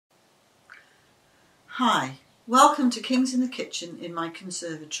Hi, welcome to Kings in the Kitchen in my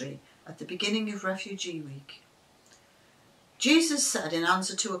conservatory at the beginning of Refugee Week. Jesus said in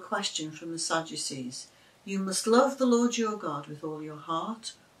answer to a question from the Sadducees, "You must love the Lord your God with all your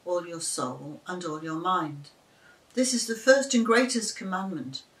heart, all your soul and all your mind. This is the first and greatest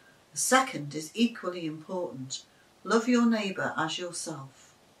commandment. The second is equally important. Love your neighbour as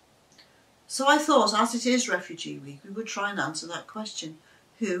yourself." So I thought, as it is Refugee Week, we would try and answer that question.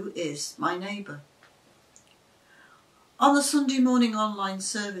 Who is my neighbour? On the Sunday morning online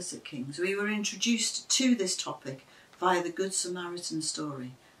service at King's, we were introduced to this topic via the Good Samaritan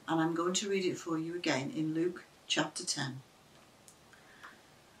story, and I'm going to read it for you again in Luke chapter 10.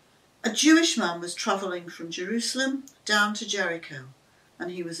 A Jewish man was travelling from Jerusalem down to Jericho, and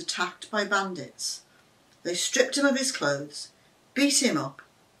he was attacked by bandits. They stripped him of his clothes, beat him up,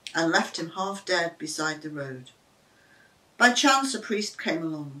 and left him half dead beside the road. By chance a priest came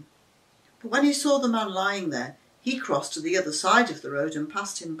along, but when he saw the man lying there, he crossed to the other side of the road and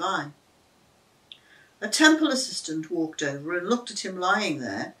passed him by. A temple assistant walked over and looked at him lying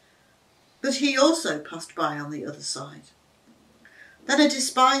there, but he also passed by on the other side. Then a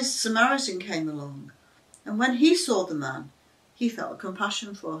despised Samaritan came along, and when he saw the man, he felt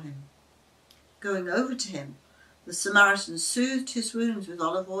compassion for him. Going over to him, the Samaritan soothed his wounds with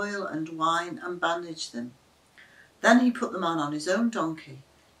olive oil and wine and bandaged them. Then he put the man on his own donkey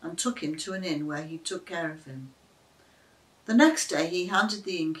and took him to an inn where he took care of him. The next day he handed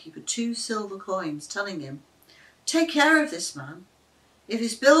the innkeeper 2 silver coins, telling him, "Take care of this man. If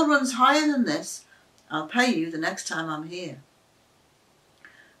his bill runs higher than this, I'll pay you the next time I'm here."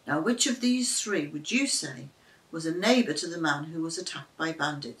 Now which of these 3 would you say was a neighbour to the man who was attacked by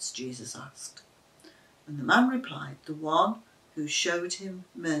bandits? Jesus asked. And the man replied, "The one who showed him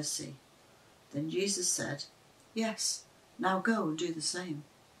mercy." Then Jesus said, "Yes, now go and do the same."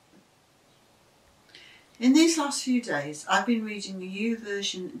 In these last few days, I've been reading a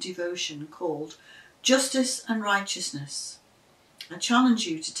YouVersion devotion called Justice and Righteousness. I challenge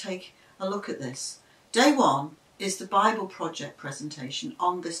you to take a look at this. Day 1 is the BibleProject presentation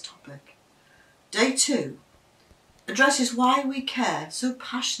on this topic. Day 2 addresses why we care so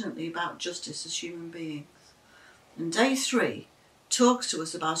passionately about justice as human beings. And Day 3 talks to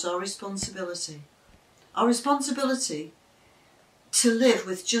us about our responsibility to live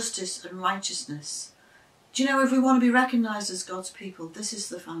with justice and righteousness. Do you know, if we want to be recognised as God's people, this is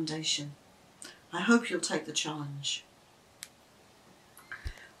the foundation. I hope you'll take the challenge.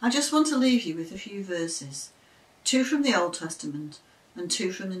 I just want to leave you with a few verses, 2 from the Old Testament and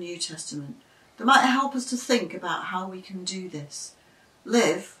 2 from the New Testament, that might help us to think about how we can do this.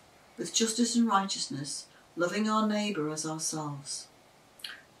 Live with justice and righteousness, loving our neighbour as ourselves.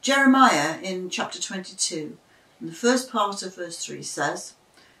 Jeremiah in chapter 22, in the first part of verse 3 says,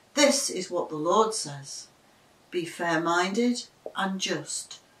 "This is what the Lord says. Be fair-minded and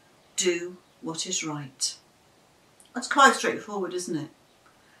just. Do what is right." That's quite straightforward, isn't it?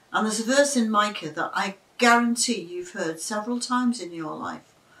 And there's a verse in Micah that I guarantee you've heard several times in your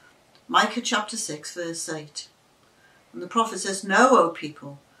life. Micah chapter 6 verse 8. And the prophet says, "Know, O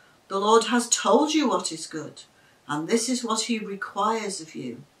people, the Lord has told you what is good, and this is what he requires of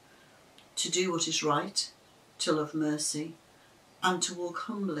you, to do what is right, to love mercy, and to walk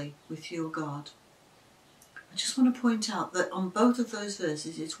humbly with your God." I just want to point out that on both of those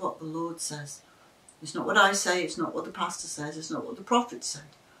verses, it's what the Lord says. It's not what I say, it's not what the pastor says, it's not what the prophet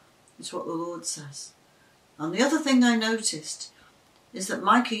said. It's what the Lord says. And the other thing I noticed is that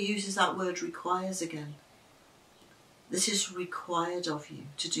Micah uses that word requires again. This is required of you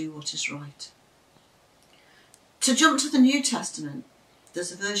to do what is right. To jump to the New Testament,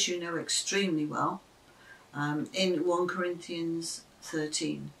 there's a verse you know extremely well, in 1 Corinthians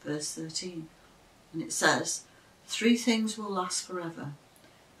 13, verse 13. And it says, 3 things will last forever: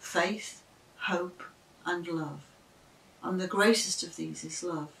 faith, hope and love. And the greatest of these is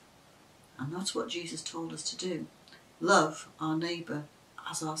love. And that's what Jesus told us to do. Love our neighbour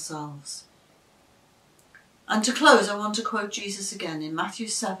as ourselves. And to close, I want to quote Jesus again in Matthew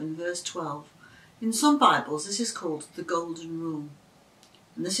 7 verse 12. In some Bibles this is called the Golden Rule.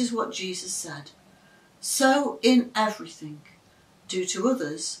 And this is what Jesus said: "So in everything, do to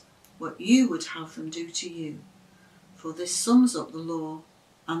others what you would have them do to you, for this sums up the law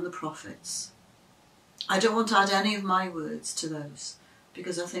and the prophets." I don't want to add any of my words to those,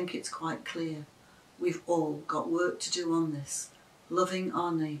 because I think it's quite clear. We've all got work to do on this, loving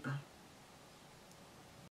our neighbour.